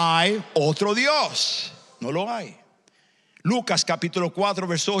hay otro Dios. No lo hay. Lucas capítulo 4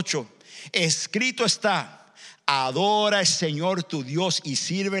 verso 8. Escrito está: adora al Señor tu Dios y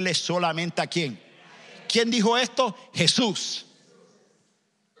sírvele solamente a ¿quién? ¿Quién dijo esto? Jesús.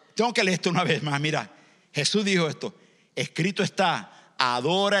 Tengo que leer esto una vez más. Mira, Jesús dijo esto: escrito está: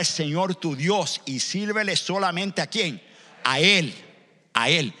 adora al Señor tu Dios y sírvele solamente a ¿quién? A Él. A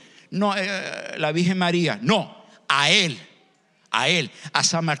Él. No, la Virgen María. No, a Él. A Él. A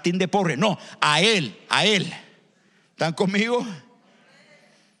San Martín de Porres. No, a Él. A Él. ¿Están conmigo?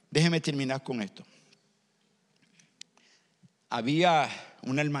 Déjenme terminar con esto. Había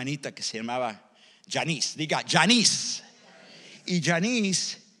una hermanita que se llamaba Janice. Diga, Janice. Y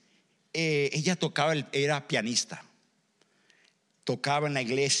Janice, ella tocaba, era pianista. Tocaba en la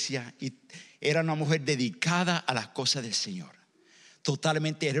iglesia y era una mujer dedicada a las cosas del Señor.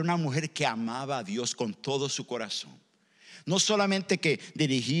 Totalmente, era una mujer que amaba a Dios con todo su corazón. No solamente que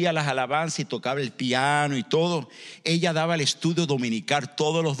dirigía las alabanzas y tocaba el piano y todo. Ella daba el estudio dominical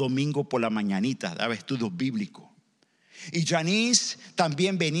todos los domingos por la mañanita. Daba estudios bíblicos. Y Janice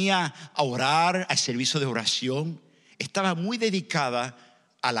también venía a orar, al servicio de oración. Estaba muy dedicada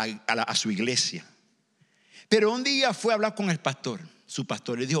a su iglesia. Pero un día fue a hablar con el pastor. Su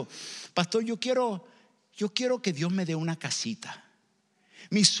pastor le dijo: pastor, yo quiero que Dios me dé una casita.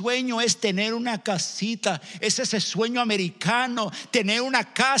 Mi sueño es tener una casita. Es ese sueño americano, tener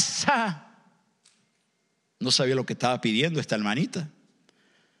una casa. No sabía lo que estaba pidiendo esta hermanita,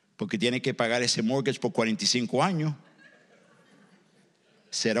 porque tiene que pagar ese mortgage por 45 años.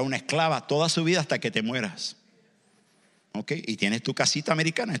 Será una esclava toda su vida hasta que te mueras. ¿Ok? Y tienes tu casita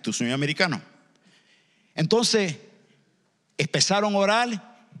americana, es tu sueño americano. Entonces empezaron a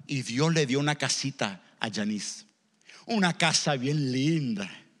orar y Dios le dio una casita a Janice. Una casa bien linda.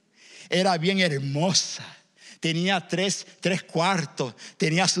 Era bien hermosa. Tenía tres cuartos.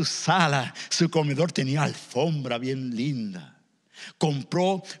 Tenía su sala, su comedor, tenía alfombra bien linda.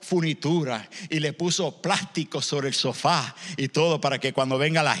 Compró furnitura y le puso plástico sobre el sofá y todo, para que cuando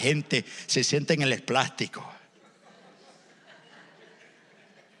venga la gente se siente en el plástico.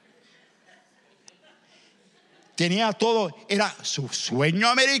 Tenía todo, era su sueño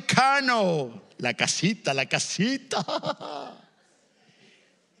americano. La casita.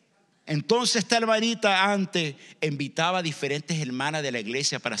 Entonces esta hermanita antes invitaba a diferentes hermanas de la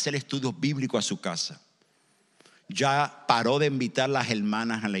iglesia para hacer estudios bíblicos a su casa. Ya paró de invitar a las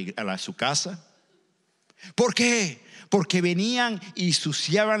hermanas a su casa. ¿Por qué? Porque venían y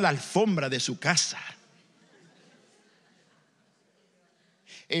ensuciaban la alfombra de su casa.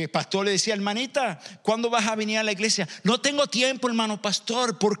 El pastor le decía: hermanita, ¿cuándo vas a venir a la iglesia? No tengo tiempo, hermano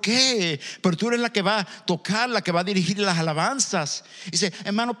pastor. ¿Por qué? Pero tú eres la que va a tocar, la que va a dirigir las alabanzas. Dice: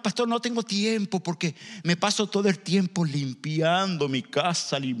 hermano pastor, no tengo tiempo porque me paso todo el tiempo limpiando mi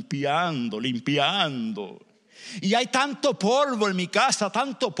casa, limpiando. Y hay tanto polvo en mi casa,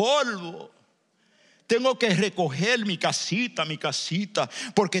 tanto polvo. Tengo que recoger mi casita,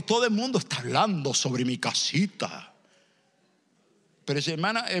 porque todo el mundo está hablando sobre mi casita. Pero dice: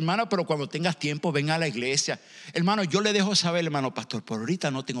 hermana, pero cuando tengas tiempo, ven a la iglesia. Hermano, yo le dejo saber, hermano pastor, pero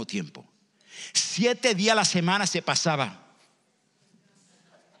ahorita no tengo tiempo. 7 días a la semana se pasaba.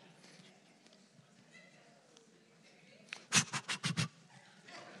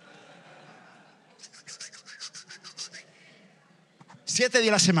 Siete días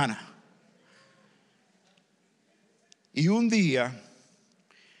a la semana. Y un día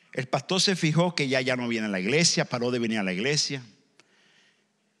el pastor se fijó que ya no viene a la iglesia, paró de venir a la iglesia.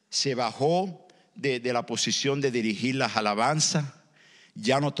 Se bajó de la posición de dirigir las alabanzas.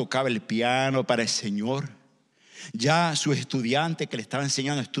 Ya no tocaba el piano para el Señor. Ya su estudiante que le estaba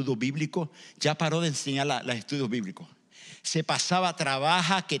enseñando estudios bíblicos, ya paró de enseñar los estudios bíblicos. Se pasaba,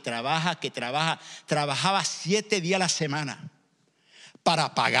 trabajaba 7 días a la semana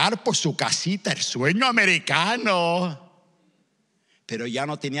para pagar por su casita, el sueño americano. Pero ya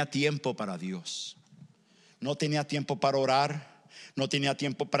no tenía tiempo para Dios. No tenía tiempo para orar. No tenía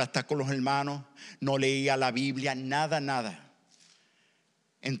tiempo para estar con los hermanos. No leía la Biblia, nada.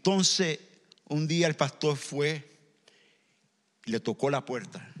 Entonces, un día el pastor fue y le tocó la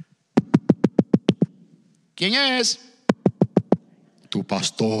puerta. ¿Quién es? Tu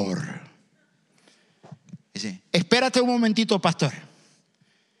pastor. Dice, espérate un momentito, pastor.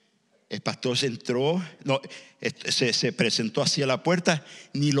 El pastor se entró, se presentó hacia la puerta,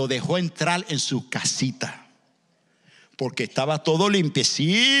 ni lo dejó entrar en su casita, porque estaba todo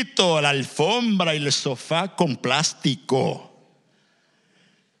limpiecito, la alfombra y el sofá con plástico.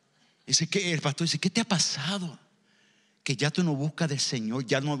 Dice que el pastor dice, ¿qué te ha pasado? Que ya tú no buscas del Señor,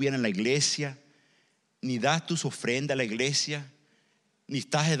 ya no vienes a la iglesia, ni das tus ofrendas a la iglesia, ni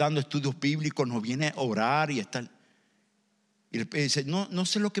estás dando estudios bíblicos, no vienes a orar y estar. Y él dice, no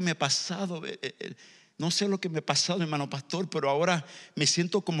sé lo que me ha pasado, hermano pastor, pero ahora me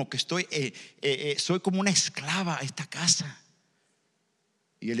siento como que soy como una esclava a esta casa.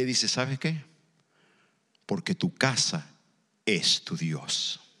 Y él le dice, ¿sabes qué? Porque tu casa es tu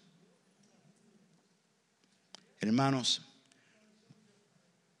Dios. Hermanos,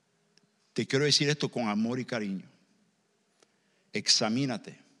 te quiero decir esto con amor y cariño.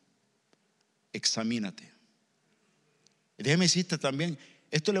 Examínate. Déjeme decirte también,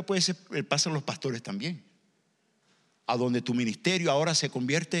 esto le pasa a los pastores también. A donde tu ministerio ahora se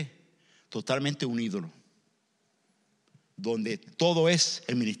convierte totalmente en un ídolo. Donde todo es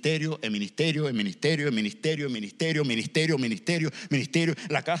el ministerio,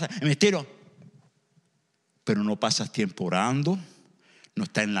 la casa, el ministerio. Pero no pasas tiempo orando, no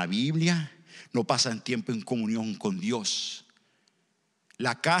está en la Biblia, no pasas tiempo en comunión con Dios.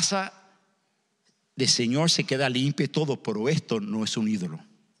 La casa del Señor se queda limpia y todo, pero esto no es un ídolo.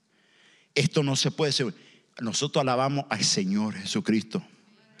 Esto no se puede ser. Nosotros alabamos al Señor Jesucristo.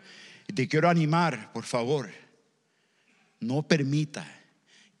 Y te quiero animar, por favor, no permita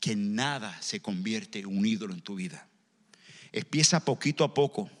que nada se convierta en un ídolo en tu vida. Empieza poquito a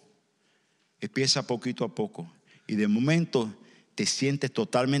poco. Y de momento te sientes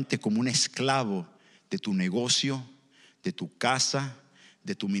totalmente como un esclavo de tu negocio, de tu casa,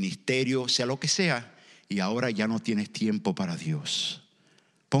 de tu ministerio, sea lo que sea. Y ahora ya no tienes tiempo para Dios.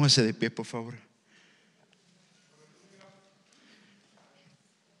 Póngase de pie, por favor.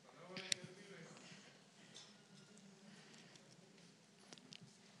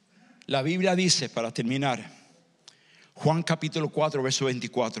 La Biblia dice, para terminar, Juan capítulo 4, verso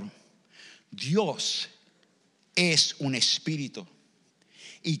 24. Dios es un espíritu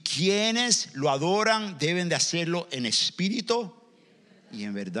y quienes lo adoran deben de hacerlo en espíritu y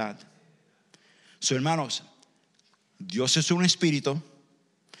en verdad. Hermanos, Dios es un espíritu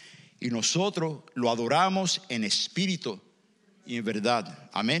y nosotros lo adoramos en espíritu y en verdad.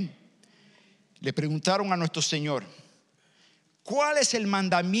 Amén. Le preguntaron a nuestro Señor, ¿cuál es el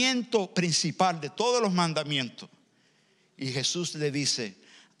mandamiento principal de todos los mandamientos? Y Jesús le dice,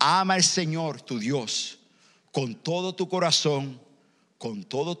 ama al Señor tu Dios con todo tu corazón, con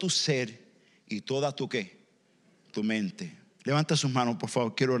todo tu ser y toda tu mente. Levanta sus manos, por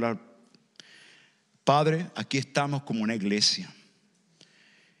favor, quiero orar. Padre, aquí estamos como una iglesia.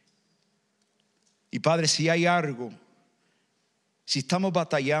 Y Padre, si hay algo, si estamos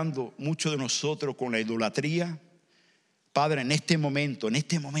batallando muchos de nosotros con la idolatría, Padre, en este momento,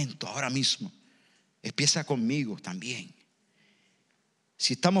 ahora mismo, empieza conmigo también.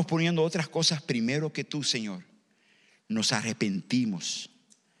 Si estamos poniendo otras cosas primero que tú, Señor, nos arrepentimos.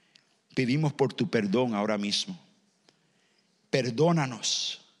 Pedimos por tu perdón ahora mismo.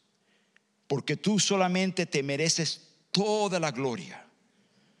 Perdónanos, porque tú solamente te mereces toda la gloria.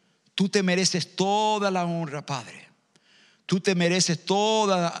 Tú te mereces toda la honra, Padre. Tú te mereces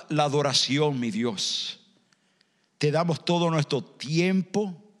toda la adoración, mi Dios. Te damos todo nuestro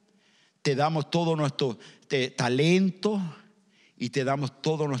tiempo, te damos todo nuestro talento y te damos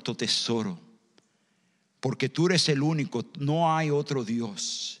todo nuestro tesoro. Porque tú eres el único, no hay otro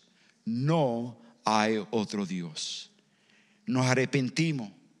Dios. No hay otro Dios. Nos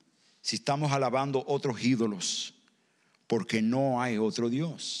arrepentimos si estamos alabando otros ídolos, porque no hay otro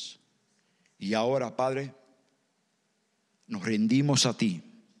Dios. Y ahora, Padre, nos rendimos a ti.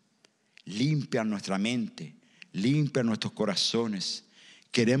 Limpia nuestra mente, limpia nuestros corazones.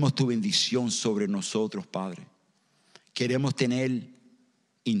 Queremos tu bendición sobre nosotros, Padre. Queremos tener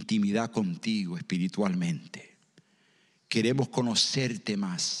intimidad contigo espiritualmente. Queremos conocerte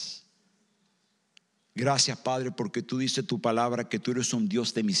más. Gracias, Padre, porque tú dices tu palabra que tú eres un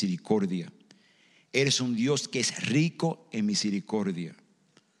Dios de misericordia. Eres un Dios que es rico en misericordia.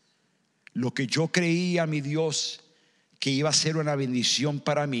 Lo que yo creía, mi Dios, que iba a ser una bendición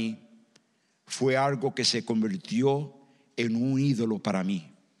para mí, fue algo que se convirtió en un ídolo para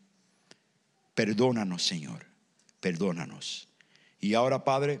mí. Perdónanos, Señor, perdónanos. Y ahora,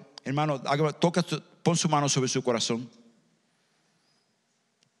 Padre, hermano, pon su mano sobre su corazón.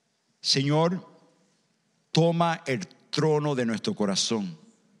 Señor, toma el trono de nuestro corazón.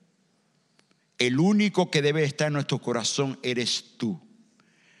 El único que debe estar en nuestro corazón eres tú.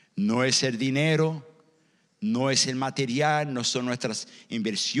 No es el dinero, no es el material, no son nuestras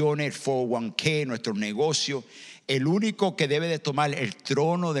inversiones, el 401k, nuestros negocios. El único que debe de tomar el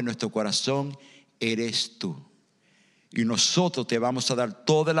trono de nuestro corazón eres tú. Y nosotros te vamos a dar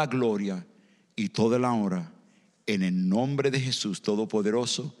toda la gloria y toda la honra en el nombre de Jesús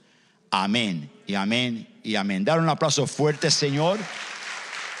Todopoderoso. Amén y amén y amén. Dar un aplauso fuerte, Señor.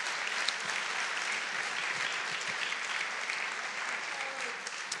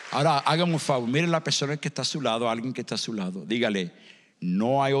 Ahora hágame un favor, mire la persona que está a su lado, alguien que está a su lado. Dígale,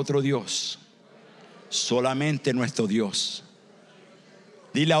 no hay otro Dios, solamente nuestro Dios.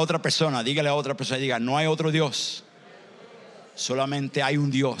 Dile a otra persona, dígale a otra persona, diga, no hay otro Dios, solamente hay un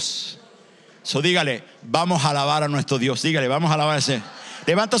Dios. So dígale, vamos a alabar a nuestro Dios. Dígale, vamos a alabar a ese.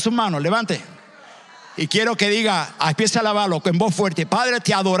 Levanta sus manos, levante. Y quiero que diga, empiece a alabarlo en voz fuerte. Padre,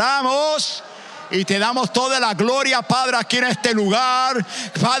 te adoramos y te damos toda la gloria, Padre, aquí en este lugar.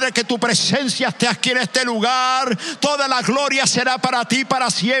 Padre, que tu presencia esté aquí en este lugar. Toda la gloria será para ti,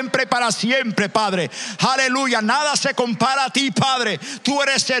 para siempre, Padre. Aleluya, nada se compara a ti, Padre. Tú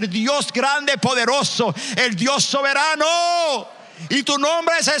eres el Dios grande, poderoso, el Dios soberano. Y tu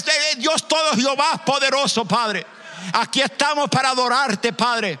nombre es este Dios todo Jehová poderoso, Padre. Aquí estamos para adorarte,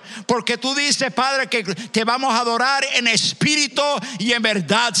 Padre, porque tú dices, Padre, que te vamos a adorar en espíritu y en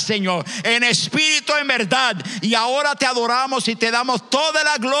verdad, Señor. En espíritu y en verdad. Y ahora te adoramos y te damos toda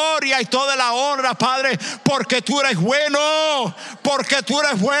la gloria y toda la honra, Padre, porque tú eres bueno. Porque tú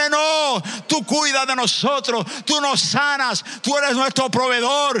eres bueno. Tú cuidas de nosotros. Tú nos sanas. Tú eres nuestro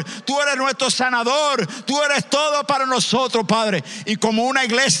proveedor. Tú eres nuestro sanador. Tú eres todo para nosotros, Padre. Y como una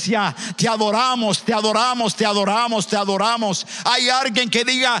iglesia te adoramos, te adoramos, te adoramos. Te adoramos. Hay alguien que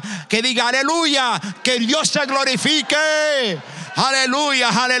diga aleluya, que Dios se glorifique. Aleluya,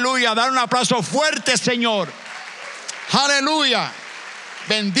 aleluya. Dar un aplauso fuerte, Señor. Aleluya.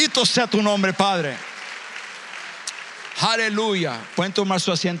 Bendito sea tu nombre, Padre. Aleluya. Pueden tomar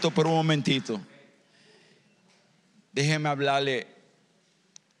su asiento por un momentito. Déjenme hablarle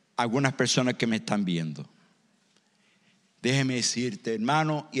a algunas personas que me están viendo. Déjeme decirte,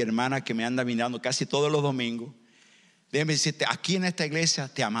 hermano y hermana que me andan mirando casi todos los domingos. Déjeme decirte, aquí en esta iglesia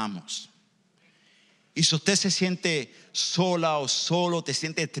te amamos. Y si usted se siente sola o solo, te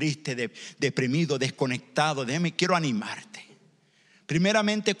siente triste, deprimido, desconectado, quiero animarte.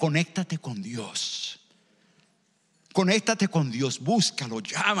 Primeramente, conéctate con Dios. Conéctate con Dios, búscalo,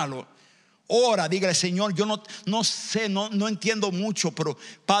 llámalo. Ora, dígale, Señor, yo no sé, no entiendo mucho, pero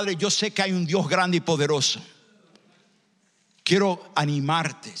Padre, yo sé que hay un Dios grande y poderoso. Quiero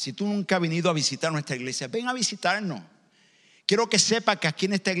animarte. Si tú nunca has venido a visitar nuestra iglesia, ven a visitarnos. Quiero que sepa que aquí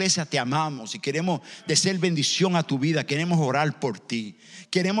en esta iglesia te amamos y queremos de ser bendición a tu vida. Queremos orar por ti.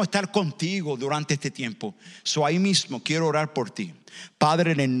 Queremos estar contigo durante este tiempo. Ahí mismo quiero orar por ti.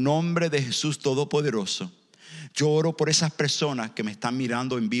 Padre, en el nombre de Jesús Todopoderoso, yo oro por esas personas que me están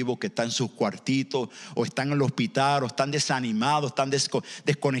mirando en vivo, que están en sus cuartitos o están en el hospital o están desanimados, están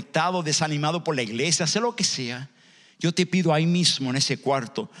desconectados, desanimados por la iglesia, sea lo que sea. Yo te pido ahí mismo en ese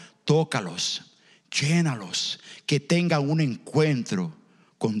cuarto, tócalos, llénalos, que tengan un encuentro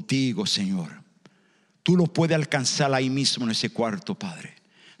contigo, Señor. Tú lo puedes alcanzar ahí mismo en ese cuarto, Padre.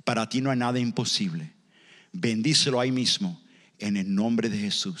 Para ti no hay nada imposible. Bendícelo ahí mismo en el nombre de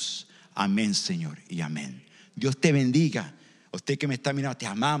Jesús. Amén, Señor, y amén. Dios te bendiga. Usted que me está mirando, te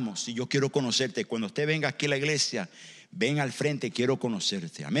amamos y yo quiero conocerte. Cuando usted venga aquí a la iglesia, ven al frente, quiero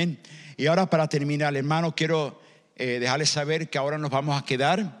conocerte. Amén. Y ahora, para terminar, hermano, quiero dejarles saber que ahora nos vamos a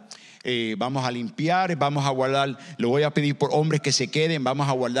quedar. Vamos a limpiar, vamos a guardar. Le voy a pedir por hombres que se queden. Vamos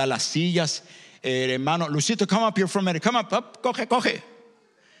a guardar las sillas. Hermano Lucito, come up here for a minute. Come up, coge.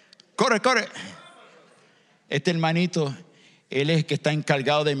 Corre. Este hermanito, él es el que está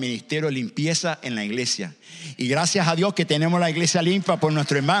encargado del ministerio de limpieza en la iglesia. Y gracias a Dios que tenemos la iglesia limpia por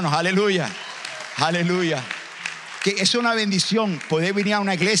nuestros hermanos. Aleluya. Que es una bendición poder venir a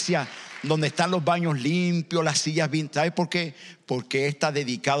una iglesia donde están los baños limpios, las sillas bien. ¿Sabes por qué? Porque está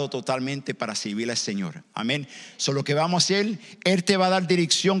dedicado totalmente para servir al Señor. Amén. So, lo que vamos a hacer, Él te va a dar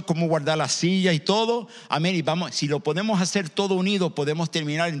dirección cómo guardar la silla y todo. Amén. Y vamos, si lo podemos hacer todo unido, podemos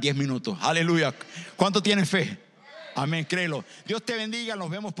terminar en 10 minutos. Aleluya. ¿Cuánto tienen fe? Amén, créelo. Dios te bendiga, nos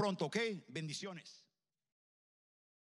vemos pronto, ¿ok? Bendiciones.